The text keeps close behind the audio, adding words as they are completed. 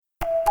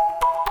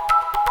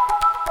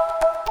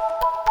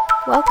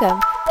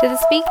Welcome to the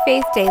Speak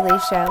Faith Daily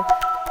Show.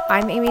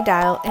 I'm Amy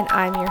Dial and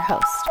I'm your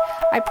host.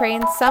 I pray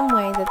in some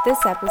way that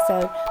this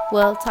episode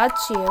will touch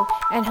you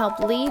and help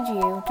lead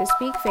you to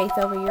speak faith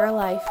over your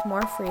life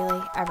more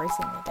freely every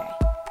single day.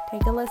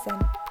 Take a listen.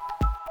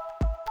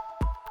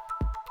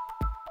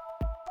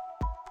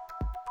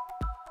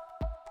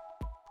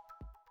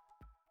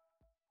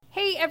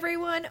 Hey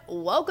everyone,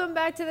 welcome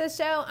back to the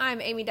show.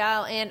 I'm Amy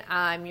Dial and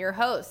I'm your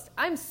host.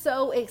 I'm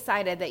so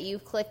excited that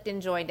you've clicked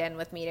and joined in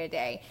with me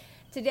today.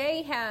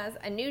 Today has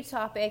a new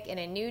topic and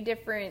a new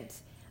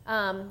different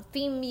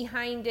theme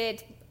behind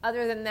it.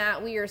 Other than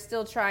that, we are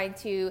still trying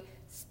to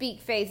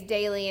speak faith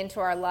daily into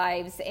our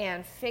lives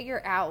and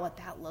figure out what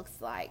that looks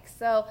like.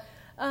 So,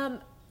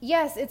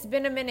 yes, it's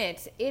been a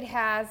minute. It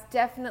has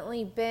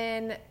definitely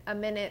been a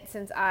minute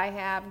since I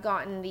have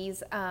gotten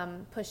these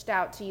pushed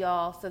out to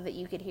y'all so that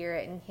you could hear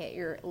it and hit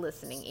your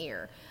listening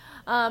ear.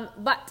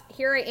 But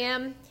here I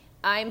am.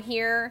 I'm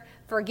here.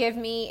 Forgive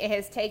me. It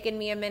has taken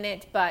me a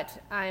minute,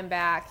 but I'm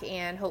back,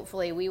 and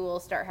hopefully we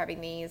will start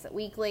having these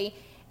weekly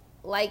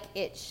like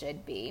it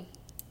should be.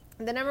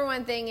 The number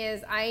one thing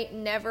is I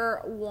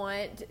never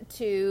want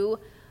to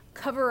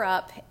cover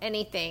up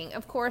anything.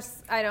 Of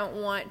course, I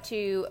don't want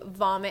to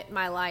vomit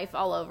my life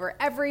all over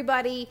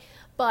everybody,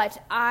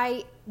 but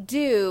I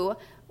do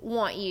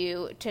want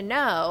you to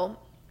know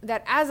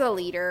that as a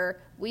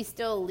leader, we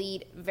still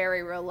lead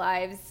very real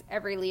lives.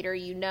 Every leader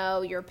you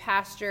know, your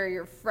pastor,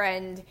 your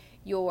friend,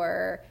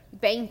 your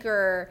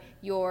banker,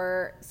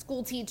 your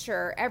school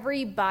teacher,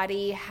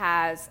 everybody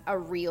has a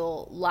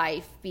real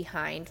life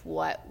behind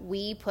what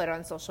we put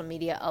on social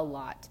media a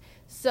lot.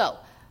 So,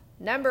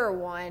 number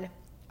one,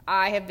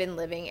 I have been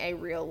living a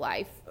real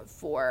life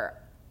for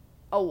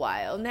a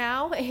while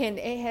now, and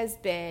it has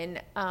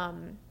been a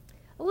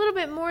little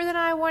bit more than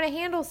I want to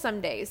handle some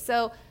days.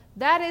 So,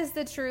 that is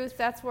the truth.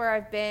 That's where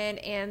I've been.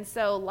 And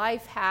so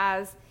life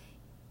has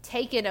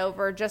taken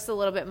over just a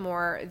little bit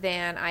more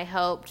than I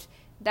hoped.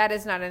 That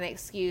is not an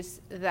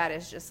excuse. That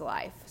is just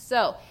life.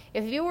 So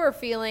if you are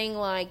feeling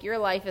like your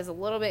life is a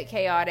little bit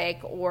chaotic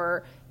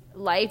or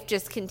life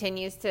just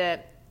continues to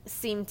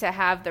seem to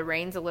have the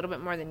reins a little bit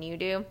more than you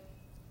do,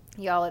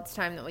 y'all, it's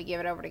time that we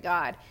give it over to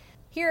God.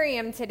 Here I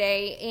am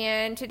today,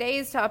 and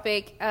today's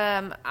topic,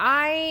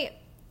 I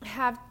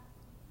have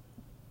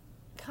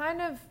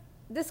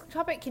this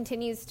topic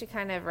continues to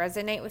kind of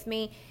resonate with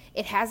me.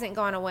 It hasn't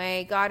gone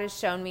away. God has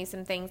shown me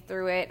some things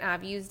through it.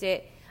 I've used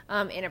it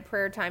in a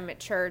prayer time at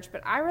church,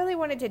 but I really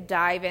wanted to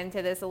dive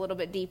into this a little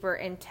bit deeper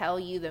and tell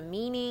you the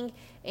meaning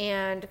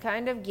and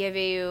kind of give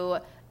you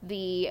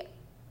the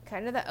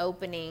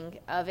opening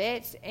of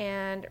it.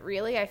 And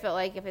really, I felt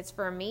like if it's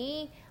for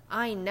me,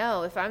 I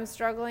know if I'm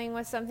struggling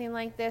with something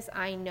like this,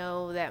 I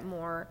know that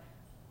more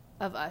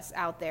of us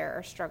out there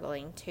are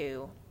struggling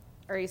too.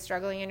 Are you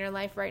struggling in your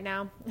life right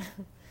now?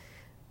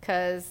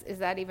 Because is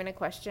that even a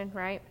question,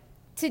 right?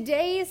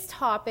 Today's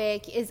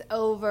topic is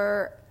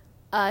over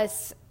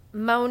us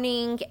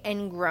moaning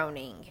and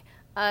groaning,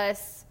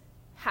 us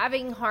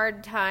having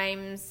hard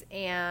times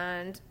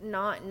and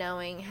not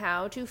knowing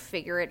how to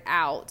figure it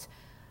out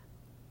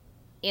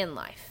in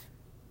life.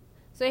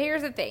 So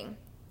here's the thing.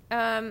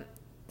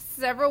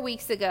 Several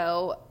weeks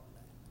ago,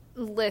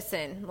 let's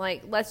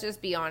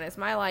just be honest.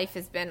 My life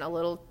has been a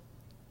little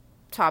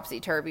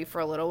topsy-turvy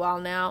for a little while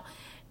now.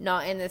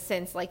 Not in the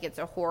sense like it's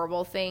a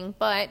horrible thing,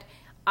 but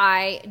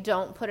I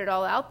don't put it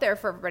all out there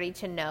for everybody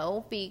to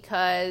know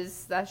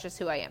because that's just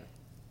who I am.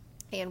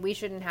 And we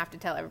shouldn't have to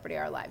tell everybody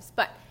our lives.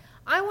 But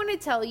I want to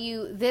tell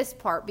you this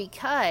part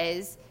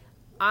because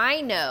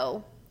I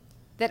know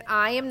that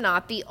I am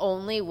not the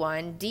only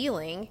one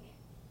dealing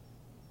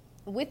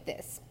with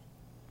this.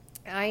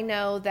 I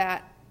know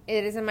that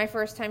it isn't my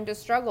first time to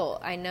struggle.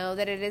 I know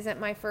that it isn't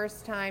my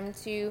first time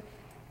to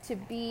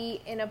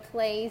be in a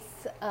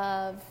place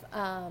of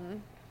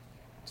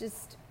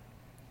just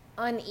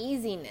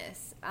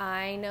uneasiness.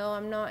 I know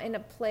I'm not in a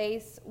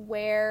place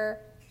where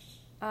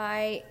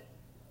I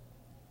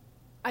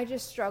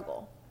just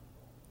struggle.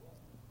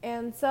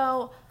 And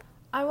so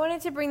I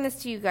wanted to bring this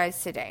to you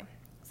guys today.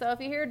 So if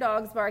you hear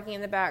dogs barking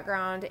in the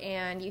background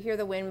and you hear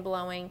the wind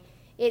blowing,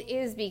 it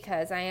is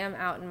because I am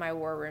out in my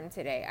war room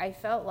today. I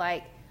felt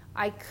like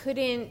I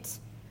couldn't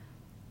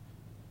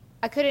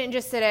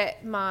just sit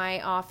at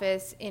my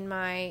office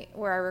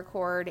where I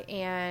record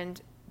and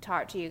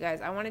talk to you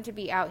guys. I wanted to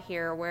be out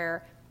here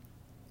where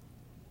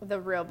the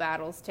real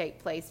battles take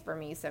place for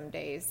me some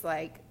days,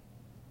 like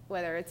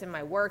whether it's in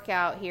my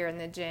workout here in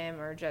the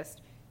gym or just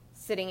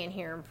sitting in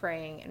here and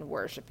praying and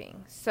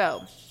worshiping.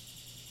 So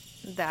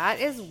that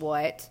is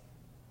what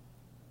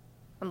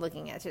I'm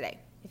looking at today.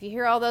 If you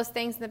hear all those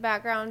things in the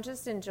background,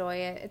 just enjoy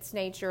it. It's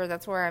nature.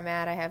 That's where I'm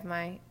at. I have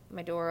my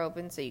door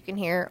open so you can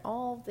hear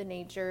all the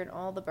nature and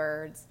all the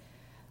birds.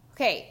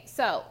 Okay,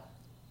 so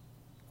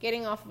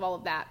getting off of all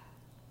of that.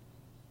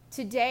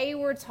 Today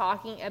we're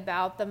talking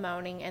about the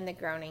moaning and the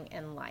groaning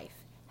in life.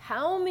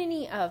 How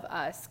many of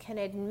us can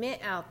admit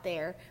out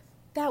there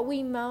that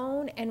we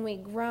moan and we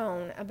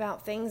groan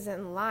about things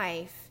in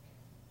life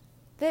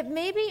that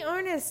maybe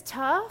aren't as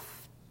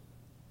tough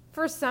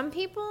for some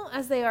people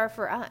as they are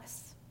for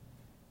us.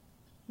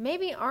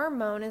 Maybe our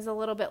moan is a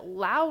little bit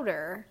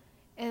louder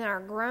and our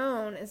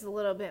groan is a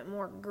little bit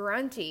more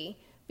grunty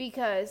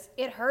because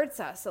it hurts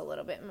us a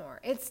little bit more.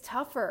 It's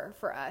tougher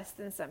for us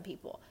than some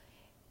people.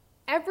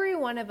 Every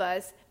one of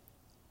us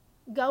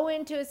go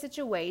into a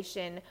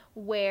situation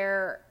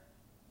where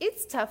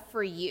it's tough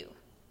for you,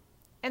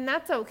 and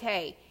that's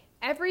okay.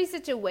 Every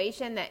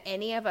situation that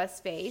any of us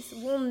face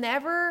will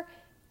never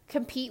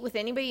compete with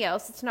anybody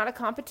else. It's not a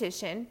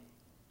competition.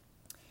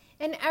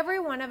 And every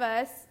one of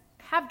us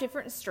have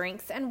different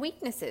strengths and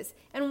weaknesses.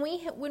 And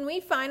when we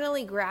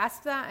finally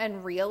grasp that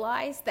and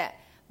realize that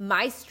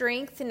my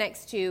strength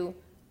next to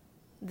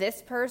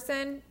this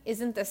person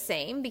isn't the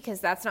same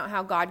because that's not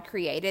how God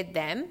created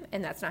them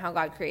and that's not how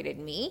God created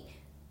me,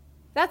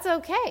 that's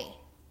okay.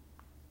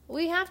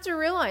 We have to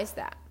realize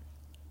that.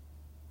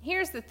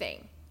 Here's the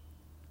thing.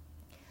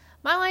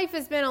 My life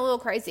has been a little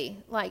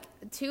crazy,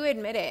 to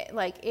admit it.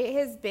 It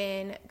has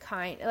been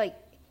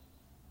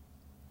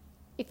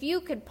if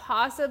you could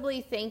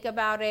possibly think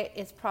about it,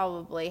 it's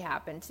probably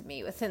happened to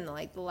me within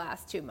the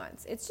last 2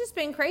 months. It's just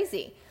been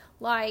crazy.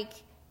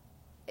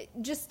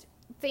 Just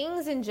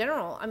things in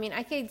general. I mean,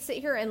 I could sit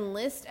here and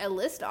list a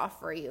list off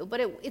for you,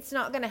 but it's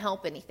not going to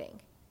help anything.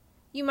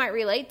 You might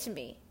relate to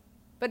me,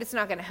 but it's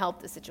not going to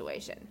help the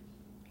situation.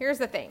 Here's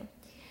the thing.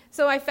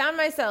 So I found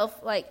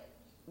myself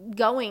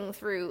going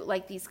through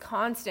these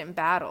constant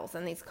battles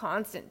and these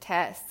constant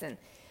tests and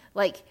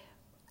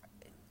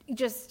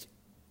just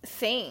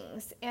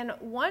things. And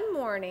one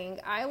morning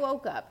I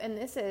woke up, and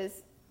this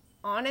is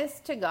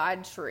honest to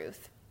God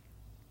truth.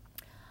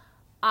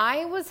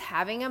 I was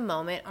having a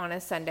moment on a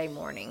Sunday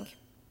morning.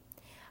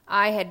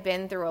 I had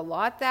been through a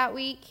lot that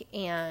week,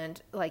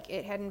 and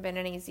it hadn't been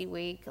an easy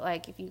week.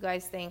 If you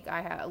guys think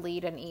I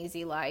lead an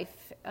easy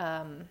life,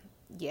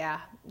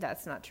 yeah,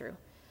 that's not true.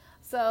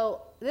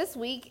 So this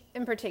week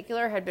in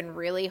particular had been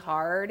really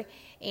hard.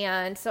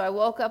 And so I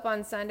woke up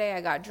on Sunday,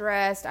 I got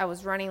dressed, I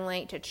was running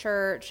late to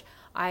church.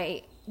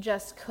 I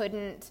just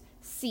couldn't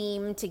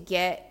seem to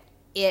get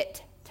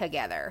it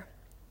together.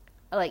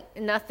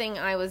 Nothing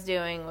I was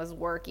doing was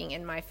working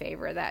in my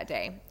favor that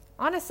day.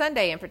 On a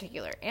Sunday in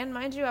particular. And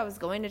mind you, I was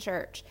going to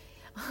church.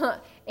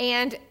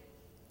 And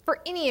for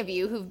any of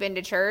you who've been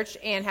to church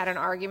and had an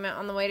argument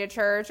on the way to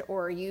church,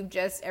 or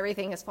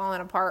everything has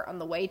fallen apart on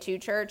the way to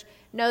church,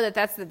 know that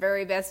that's the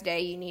very best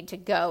day you need to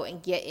go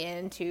and get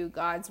into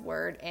God's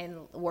word and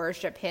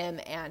worship him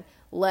and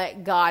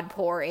let God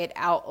pour it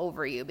out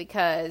over you,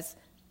 because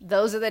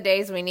those are the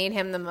days we need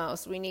him the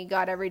most. We need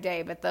God every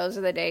day, but those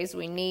are the days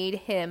we need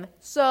him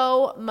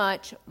so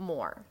much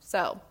more.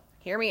 So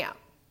hear me out.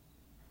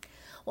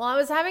 Well, I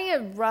was having a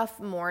rough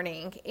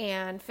morning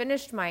and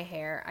finished my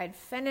hair. I'd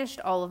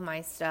finished all of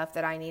my stuff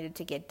that I needed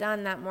to get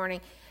done that morning,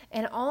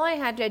 and all I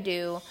had to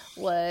do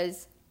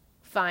was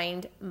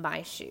find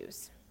my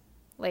shoes.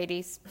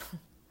 Ladies,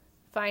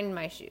 find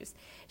my shoes.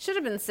 Should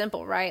have been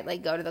simple, right?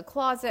 Go to the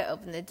closet,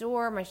 open the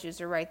door. My shoes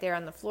are right there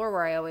on the floor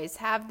where I always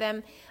have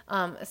them,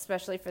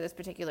 especially for this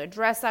particular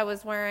dress I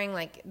was wearing,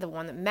 the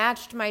one that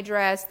matched my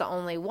dress, the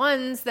only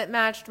ones that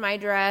matched my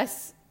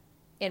dress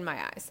in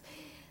my eyes.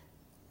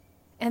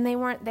 And they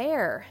weren't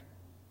there.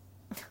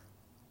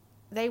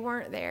 They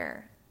weren't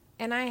there.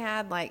 And I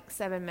had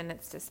 7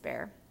 minutes to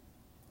spare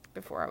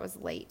before I was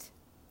late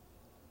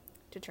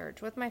to church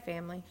with my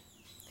family.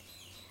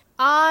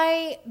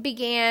 I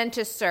began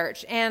to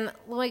search, and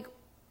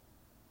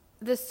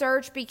the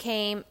search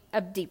became a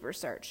deeper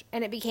search,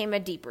 and it became a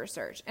deeper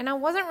search. And I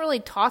wasn't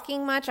really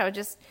talking much. I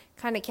just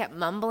kind of kept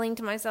mumbling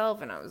to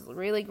myself, and I was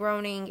really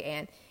groaning,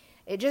 and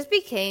it just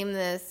became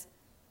this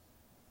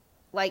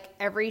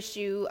every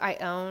shoe I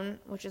own,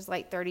 which is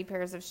 30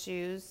 pairs of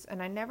shoes.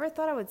 And I never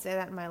thought I would say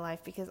that in my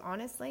life, because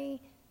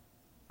honestly,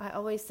 I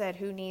always said,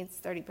 who needs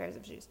 30 pairs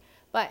of shoes?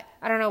 But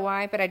I don't know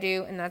why, but I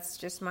do. And that's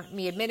just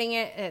me admitting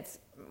it. And it's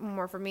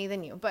more for me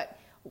than you. But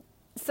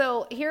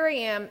so here I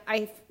am.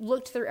 I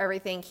looked through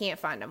everything, can't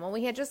find them. Well,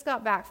 we had just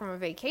got back from a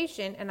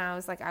vacation, and I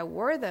was I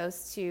wore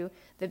those to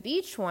the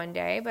beach one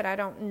day, but I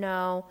don't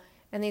know.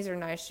 And these are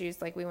nice shoes.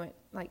 We went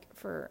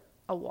for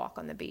a walk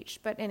on the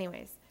beach. But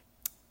anyways,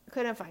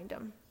 couldn't find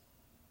them.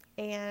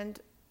 And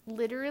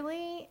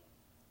literally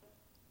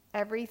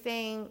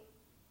everything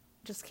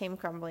just came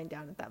crumbling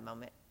down at that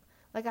moment.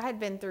 I had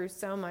been through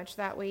so much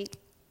that week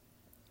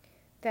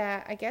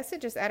that I guess it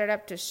just added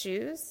up to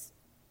shoes.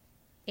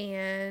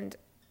 And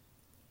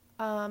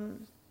a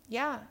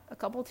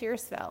couple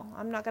tears fell.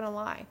 I'm not going to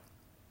lie.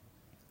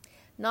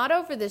 Not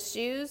over the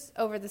shoes,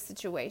 over the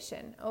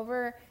situation.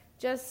 Over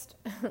just,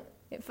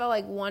 it felt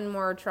like one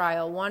more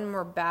trial, one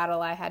more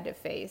battle I had to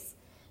face.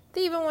 It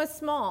even was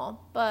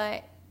small,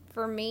 but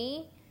for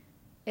me,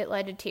 it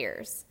led to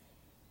tears.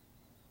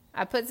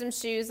 I put some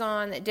shoes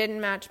on that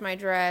didn't match my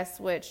dress,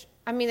 which,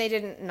 they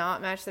didn't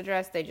not match the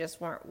dress. They just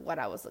weren't what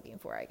I was looking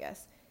for, I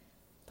guess.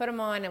 Put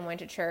them on and went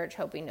to church,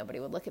 hoping nobody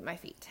would look at my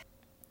feet.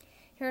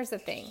 Here's the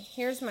thing.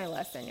 Here's my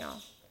lesson,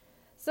 y'all.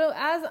 So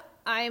as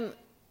I'm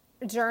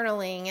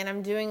journaling and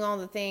I'm doing all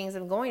the things.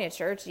 I'm going to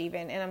church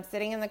even, and I'm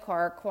sitting in the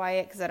car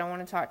quiet because I don't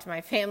want to talk to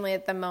my family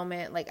at the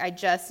moment. Like, I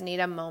just need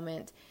a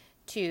moment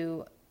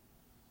to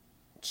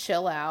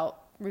chill out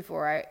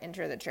before I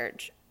enter the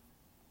church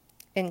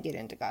and get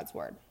into God's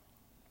word.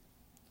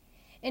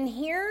 And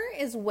here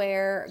is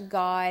where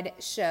God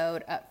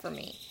showed up for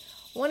me.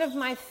 One of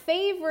my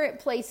favorite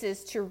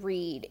places to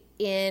read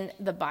in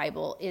the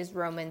Bible is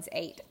Romans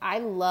 8. I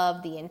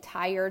love the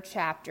entire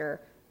chapter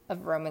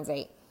of Romans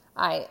 8.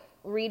 I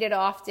read it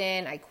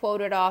often. I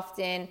quote it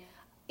often.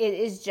 It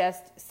is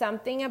just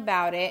something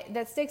about it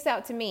that sticks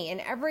out to me.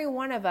 And every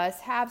one of us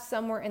have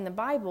somewhere in the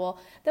Bible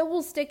that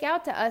will stick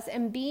out to us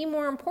and be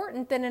more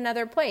important than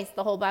another place.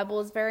 The whole Bible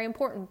is very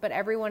important, but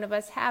every one of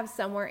us have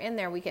somewhere in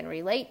there we can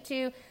relate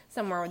to,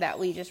 somewhere that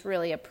we just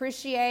really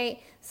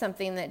appreciate,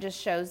 something that just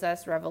shows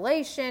us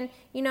revelation,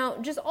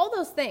 just all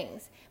those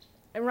things.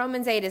 And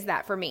Romans 8 is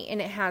that for me, and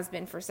it has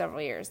been for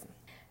several years.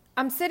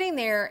 I'm sitting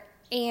there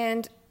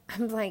and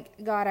I'm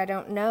like, God, I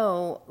don't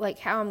know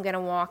how I'm going to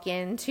walk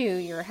into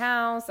your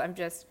house.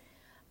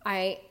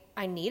 I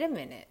need a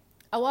minute.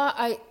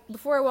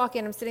 Before I walk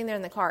in, I'm sitting there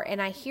in the car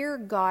and I hear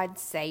God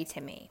say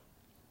to me,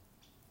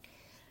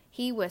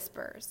 he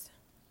whispers,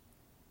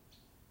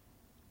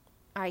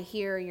 I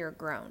hear your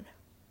groan.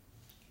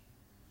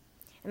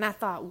 And I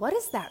thought, what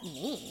does that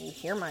mean? You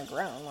hear my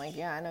groan?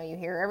 Yeah, I know you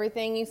hear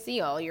everything, you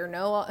see all, you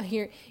know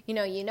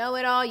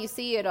it all, you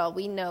see it all.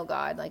 We know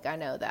God. I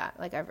know that.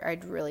 I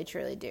really,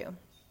 truly do.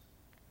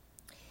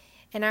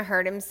 And I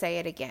heard him say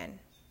it again.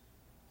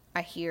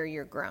 I hear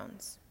your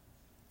groans.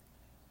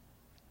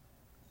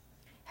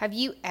 Have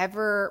you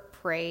ever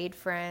prayed,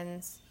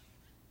 friends,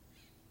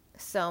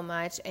 so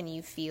much and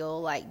you feel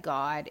like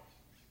God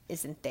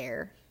isn't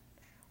there,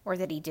 or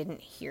that he didn't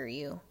hear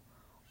you,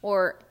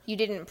 or you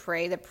didn't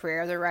pray the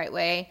prayer the right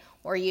way,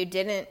 or you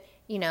didn't,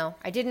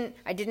 I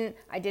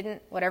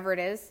didn't, whatever it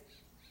is,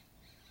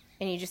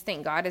 and you just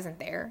think God isn't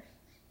there?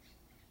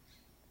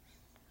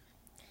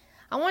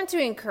 I want to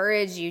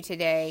encourage you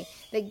today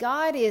that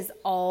God is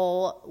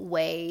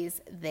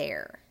always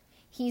there.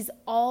 He's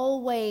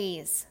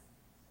always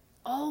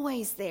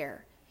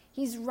there.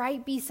 He's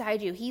right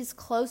beside you. He's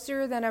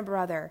closer than a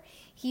brother.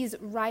 He's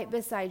right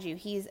beside you.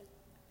 He's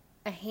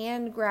a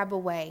hand grab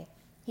away.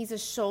 He's a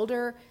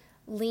shoulder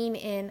lean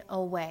in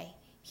away.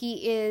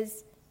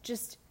 He's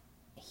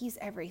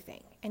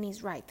everything, and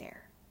he's right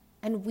there.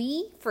 And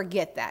we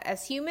forget that.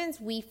 As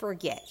humans, we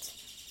forget.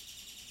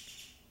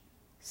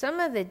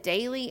 Some of the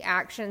daily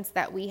actions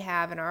that we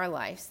have in our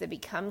lives that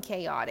become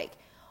chaotic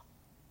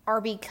are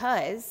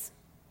because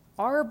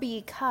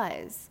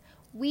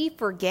we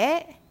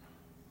forget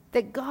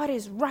that God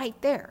is right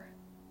there.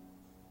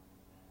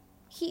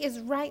 He is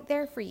right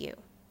there for you.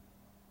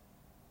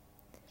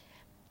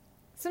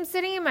 So I'm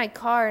sitting in my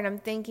car and I'm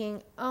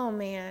thinking, oh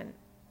man,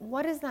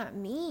 what does that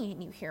mean?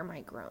 You hear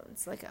my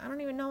groans. I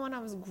don't even know when I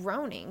was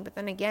groaning. But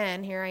then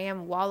again, here I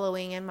am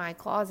wallowing in my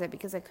closet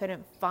because I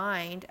couldn't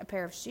find a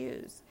pair of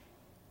shoes.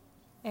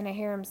 And I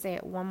hear him say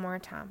it one more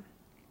time.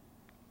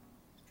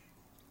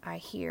 I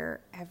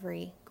hear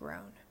every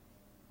groan.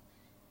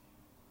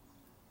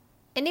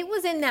 And it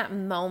was in that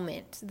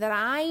moment that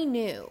I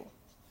knew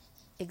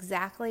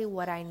exactly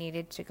what I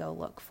needed to go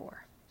look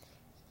for.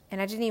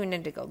 And I didn't even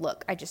need to go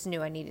look. I just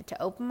knew I needed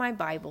to open my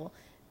Bible,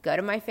 go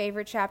to my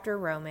favorite chapter,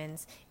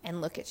 Romans,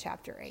 and look at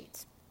chapter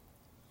 8.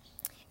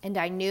 And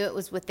I knew it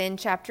was within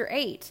chapter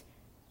 8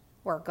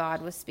 where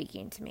God was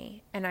speaking to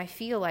me. And I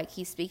feel like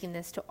he's speaking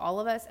this to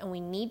all of us, and we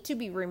need to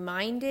be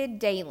reminded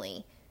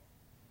daily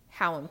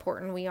how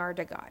important we are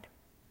to God.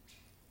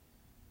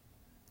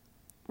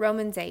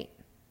 Romans 8,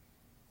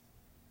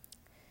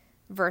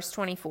 verse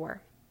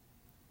 24.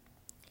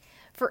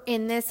 For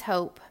in this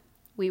hope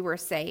we were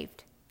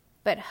saved,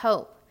 but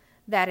hope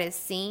that is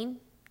seen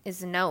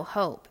is no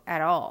hope at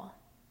all.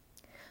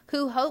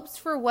 Who hopes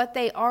for what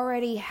they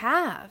already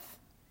have?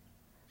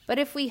 But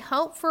if we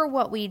hope for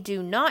what we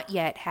do not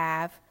yet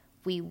have,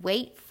 we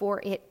wait for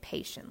it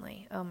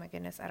patiently. Oh my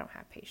goodness, I don't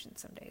have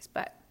patience some days,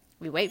 but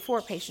we wait for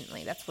it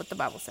patiently. That's what the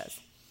Bible says.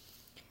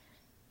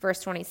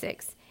 Verse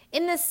 26.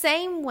 In the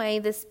same way,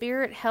 the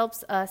Spirit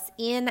helps us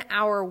in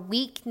our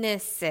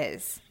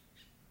weaknesses.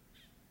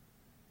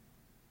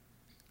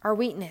 Our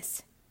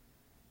weakness.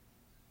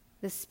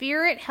 The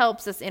Spirit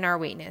helps us in our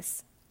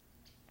weakness.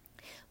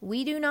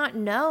 We do not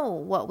know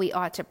what we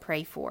ought to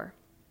pray for.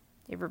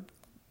 You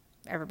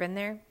ever been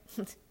there?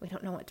 We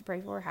don't know what to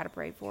pray for, how to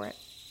pray for it.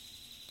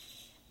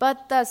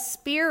 But the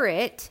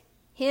Spirit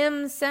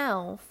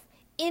himself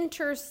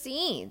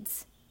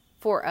intercedes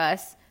for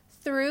us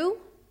through,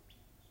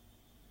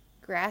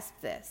 grasp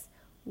this,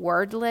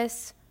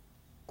 wordless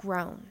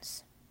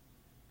groans.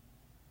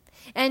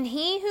 And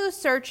he who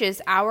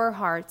searches our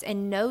hearts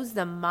and knows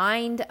the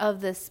mind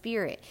of the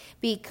Spirit,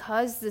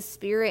 because the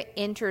Spirit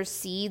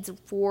intercedes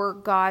for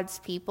God's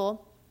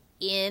people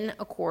in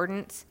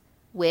accordance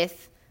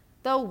with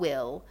the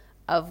will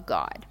of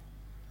God.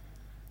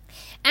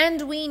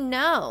 And we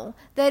know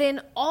that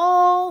in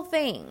all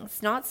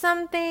things, not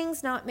some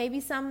things, not maybe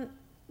some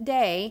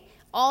day,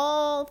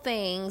 all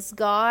things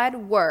God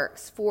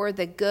works for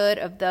the good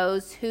of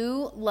those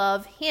who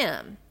love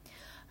him,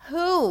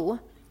 who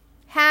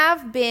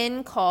have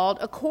been called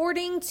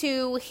according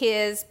to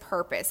his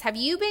purpose. Have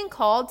you been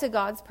called to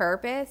God's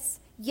purpose?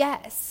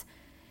 Yes.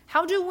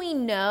 How do we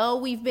know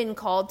we've been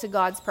called to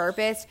God's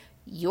purpose?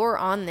 You're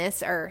on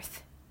this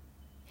earth.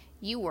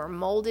 You were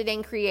molded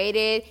and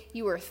created.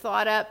 You were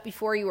thought up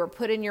before you were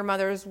put in your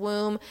mother's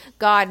womb.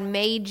 God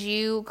made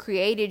you,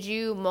 created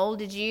you,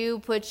 molded you,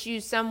 put you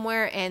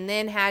somewhere, and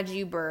then had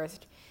you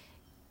birthed.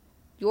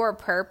 Your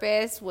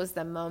purpose was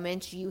the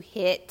moment you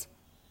hit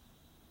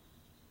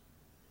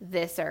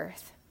this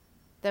earth,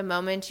 the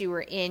moment you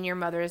were in your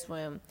mother's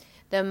womb,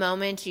 the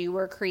moment you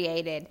were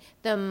created,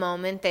 the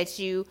moment that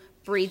you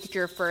breathed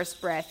your first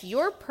breath.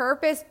 Your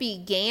purpose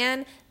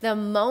began the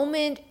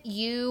moment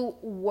you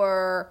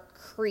were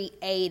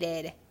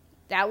created.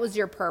 That was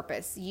your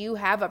purpose. You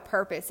have a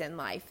purpose in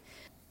life.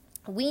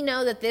 We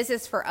know that this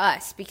is for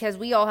us because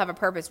we all have a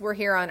purpose. We're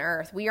here on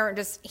earth. We aren't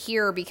just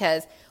here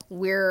because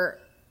we're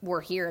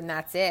here and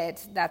that's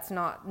it.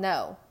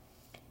 No.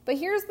 But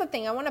here's the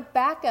thing. I want to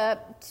back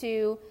up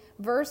to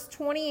verse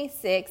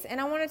 26, and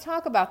I want to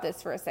talk about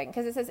this for a second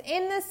because it says,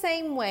 in the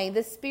same way,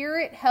 the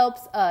Spirit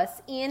helps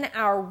us in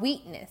our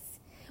weakness.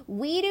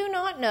 We do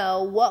not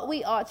know what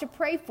we ought to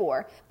pray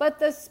for, but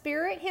the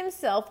Spirit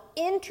himself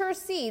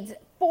intercedes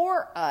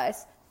for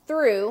us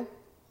through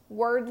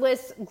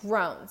wordless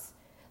groans.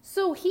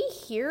 So he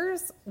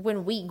hears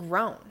when we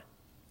groan.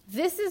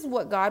 This is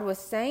what God was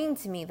saying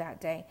to me that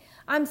day.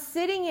 I'm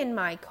sitting in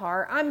my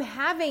car. I'm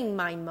having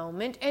my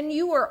moment, and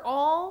you are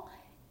all,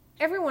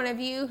 every one of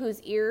you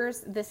whose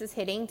ears this is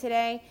hitting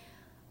today,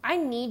 I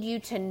need you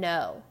to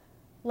know,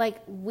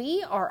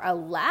 we are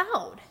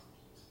allowed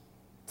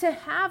to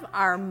have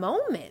our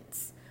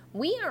moments.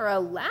 We are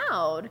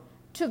allowed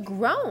to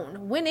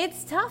groan when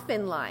it's tough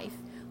in life.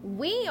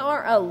 We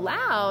are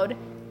allowed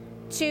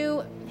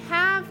to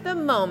have the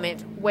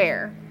moment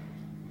where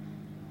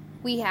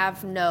we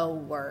have no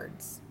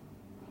words,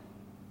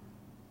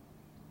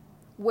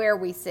 where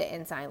we sit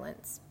in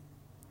silence,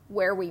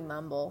 where we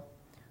mumble,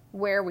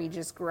 where we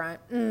just grunt.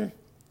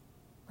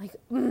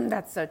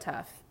 That's so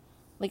tough.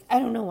 I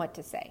don't know what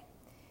to say.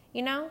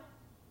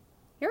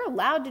 You're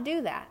allowed to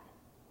do that.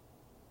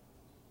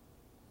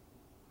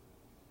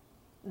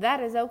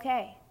 That is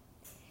okay.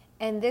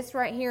 And this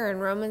right here in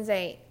Romans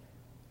 8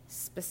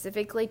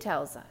 specifically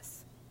tells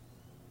us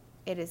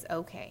it is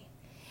okay.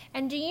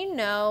 And do you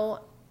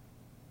know,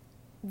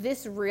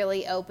 this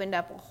really opened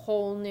up a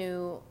whole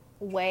new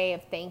way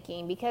of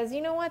thinking, because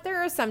you know what?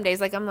 There are some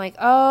days I'm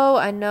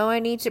I know I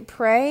need to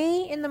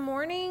pray in the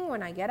morning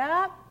when I get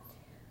up,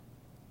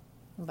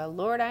 but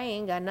Lord, I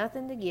ain't got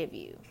nothing to give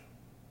you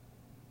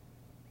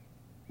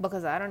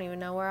because I don't even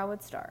know where I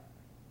would start.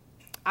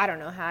 I don't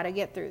know how to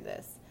get through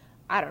this.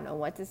 I don't know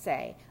what to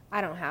say.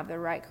 I don't have the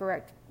right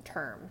correct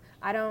term.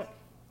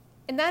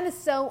 And that is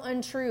so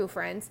untrue,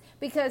 friends,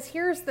 because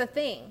here's the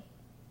thing.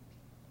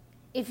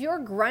 If you're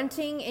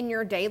grunting in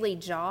your daily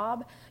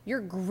job,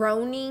 you're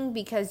groaning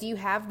because you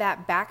have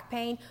that back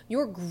pain.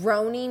 You're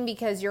groaning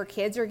because your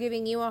kids are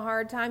giving you a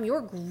hard time.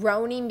 You're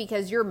groaning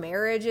because your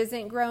marriage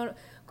isn't growing.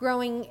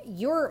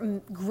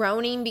 You're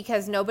groaning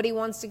because nobody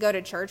wants to go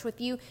to church with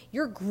you.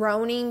 You're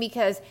groaning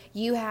because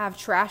you have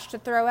trash to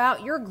throw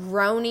out. You're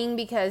groaning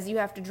because you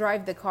have to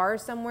drive the car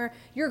somewhere.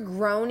 You're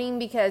groaning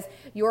because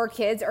your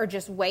kids are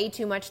just way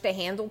too much to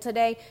handle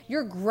today.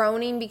 You're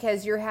groaning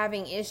because you're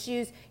having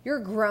issues. You're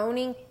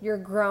groaning, you're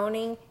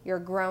groaning, you're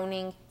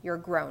groaning, you're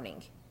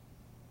groaning.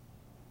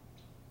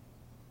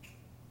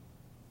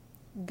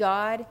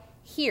 God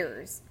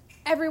hears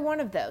every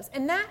one of those.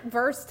 And that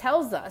verse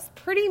tells us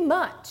pretty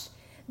much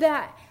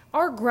that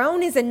our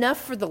groan is enough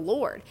for the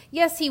Lord.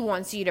 Yes, he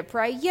wants you to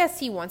pray. Yes,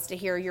 he wants to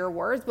hear your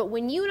words. But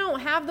when you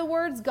don't have the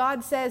words,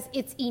 God says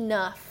it's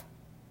enough.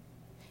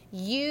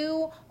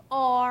 You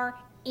are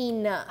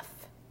enough.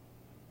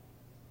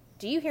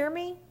 Do you hear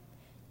me?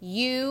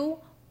 You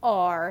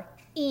are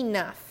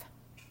enough.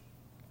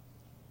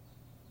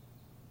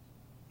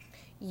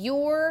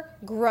 Your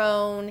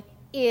groan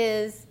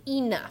is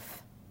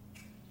enough.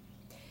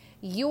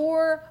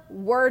 Your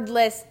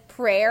wordless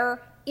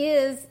prayer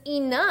is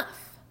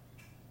enough.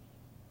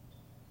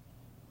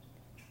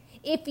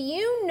 If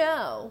you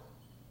know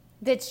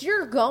that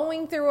you're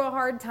going through a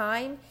hard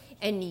time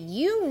and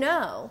you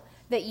know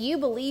that you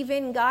believe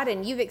in God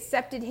and you've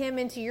accepted him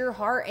into your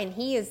heart and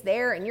he is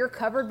there and you're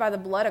covered by the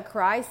blood of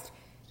Christ,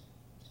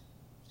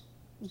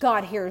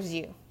 God hears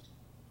you.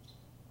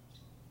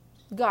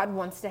 God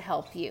wants to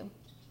help you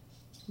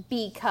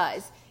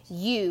because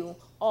you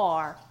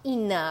are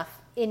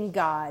enough in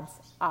God's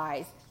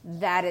eyes.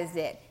 That is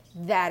it.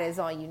 That is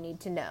all you need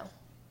to know.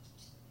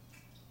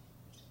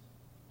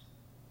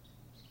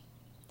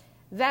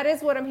 That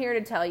is what I'm here to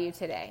tell you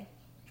today.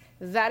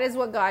 That is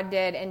what God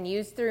did and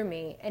used through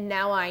me. And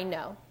now I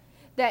know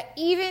that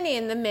even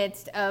in the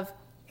midst of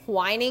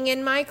whining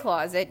in my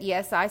closet,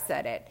 yes, I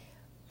said it,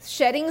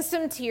 shedding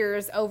some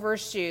tears over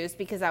shoes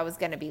because I was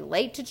going to be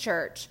late to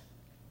church,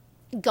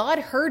 God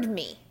heard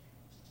me.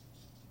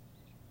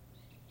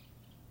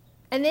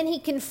 And then he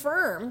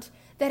confirmed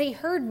that he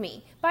heard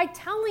me by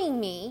telling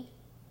me,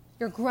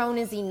 your groan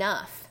is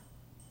enough.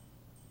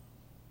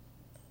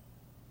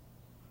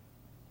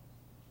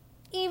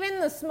 Even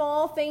the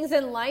small things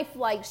in life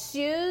like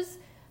shoes,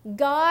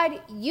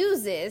 God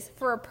uses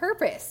for a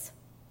purpose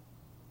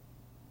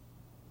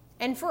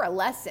and for a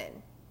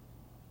lesson.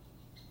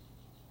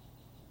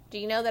 Do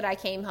you know that I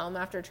came home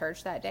after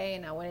church that day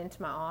and I went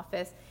into my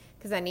office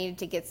because I needed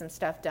to get some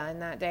stuff done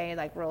that day,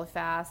 like really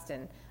fast,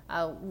 and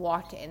I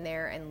walked in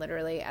there, and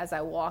literally as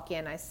I walk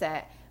in, I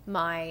set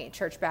my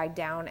church bag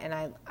down,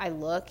 and I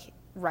look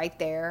right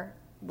there,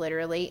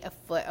 literally a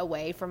foot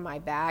away from my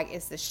bag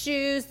is the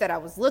shoes that I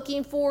was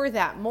looking for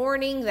that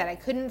morning that I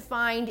couldn't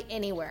find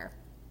anywhere.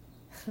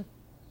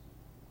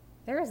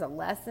 There is a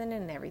lesson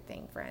in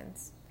everything,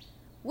 friends.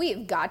 We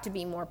have got to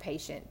be more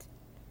patient.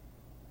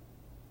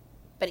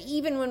 But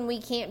even when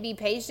we can't be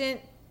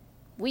patient,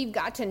 we've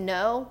got to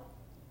know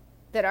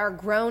that our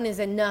groan is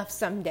enough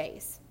some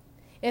days.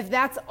 If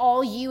that's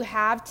all you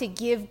have to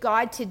give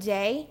God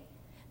today,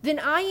 then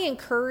I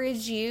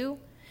encourage you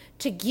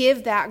to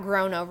give that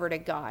groan over to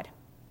God.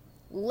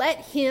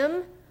 Let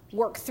him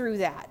work through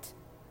that.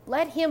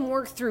 Let him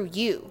work through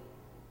you.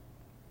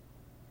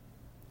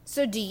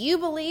 So do you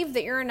believe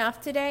that you're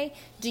enough today?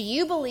 Do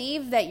you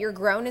believe that your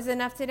groan is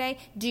enough today?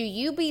 Do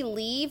you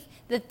believe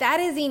that that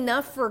is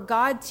enough for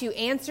God to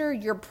answer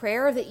your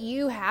prayer that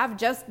you have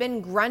just been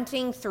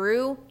grunting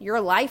through your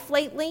life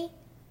lately?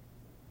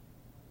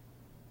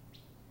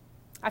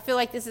 I feel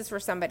like this is for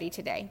somebody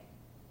today.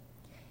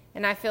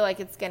 And I feel like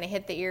it's going to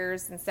hit the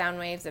ears and sound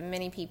waves of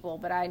many people,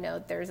 but I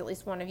know there's at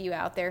least one of you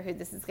out there who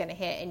this is going to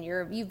hit, and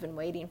you've been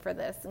waiting for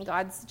this, and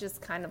God's just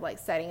kind of like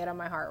setting it on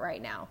my heart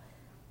right now.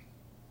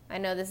 I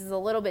know this is a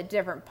little bit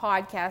different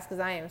podcast because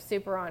I am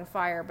super on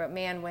fire, but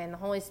man, when the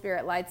Holy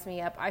Spirit lights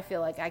me up, I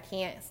feel like I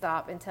can't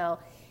stop until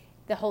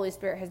the Holy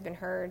Spirit has been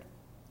heard.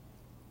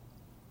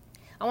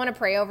 I want to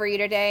pray over you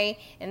today,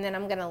 and then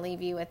I'm going to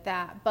leave you with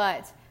that.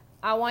 But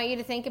I want you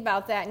to think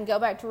about that and go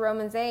back to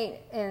Romans 8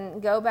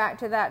 and go back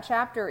to that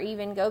chapter,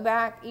 even go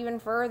back even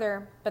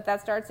further. But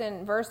that starts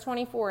in verse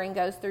 24 and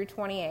goes through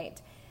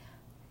 28.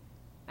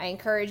 I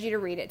encourage you to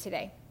read it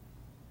today.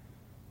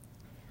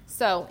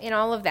 So in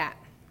all of that,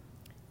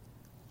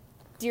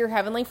 dear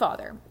Heavenly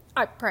Father,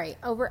 I pray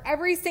over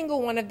every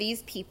single one of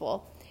these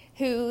people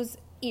whose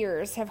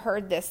ears have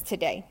heard this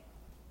today.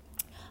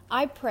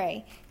 I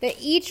pray that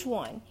each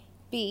one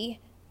be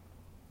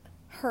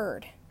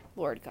heard,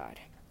 Lord God.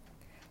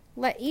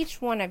 Let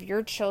each one of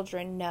your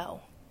children know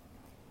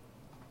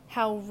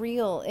how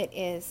real it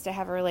is to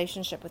have a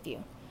relationship with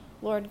you.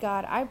 Lord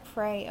God, I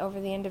pray over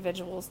the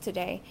individuals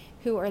today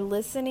who are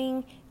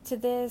listening to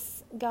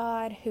this,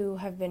 God, who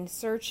have been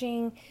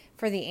searching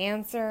for the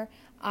answer.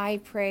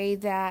 I pray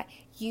that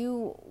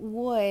you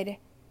would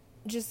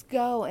just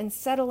go and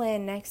settle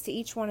in next to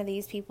each one of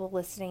these people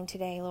listening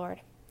today,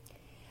 Lord.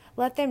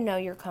 Let them know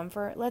your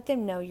comfort. Let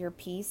them know your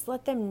peace.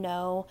 Let them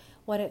know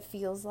what it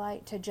feels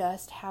like to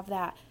just have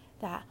that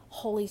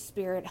Holy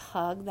Spirit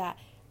hug, that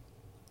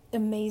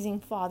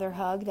amazing Father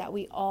hug that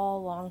we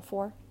all long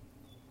for.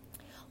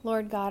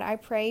 Lord God, I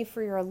pray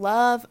for your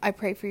love. I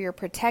pray for your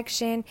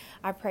protection.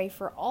 I pray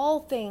for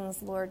all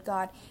things, Lord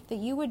God, that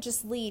you would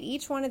just lead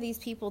each one of these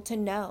people to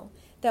know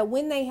that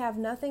when they have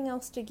nothing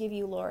else to give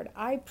you, Lord,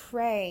 I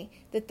pray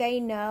that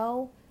they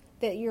know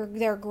that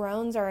their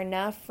groans are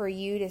enough for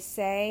you to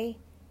say,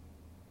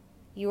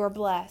 you are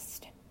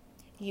blessed.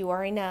 You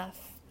are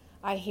enough.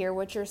 I hear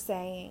what you're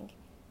saying.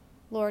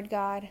 Lord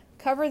God,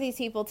 cover these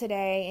people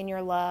today in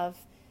your love.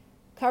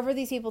 Cover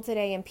these people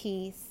today in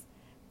peace.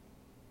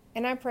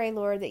 And I pray,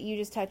 Lord, that you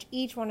just touch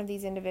each one of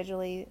these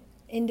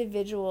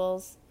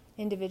individuals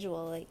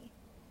individually.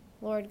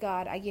 Lord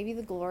God, I give you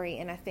the glory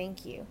and I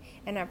thank you.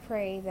 And I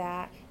pray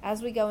that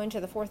as we go into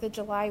the 4th of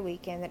July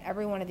weekend, that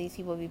every one of these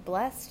people be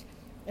blessed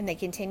and they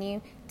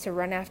continue to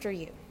run after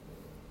you.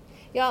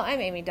 Y'all,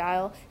 I'm Amy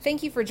Dial.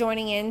 Thank you for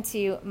joining in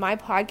to my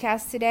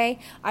podcast today.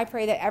 I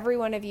pray that every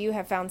one of you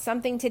have found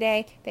something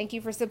today. Thank you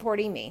for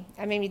supporting me.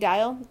 I'm Amy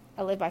Dial.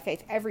 I live by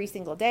faith every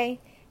single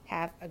day.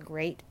 Have a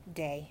great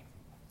day.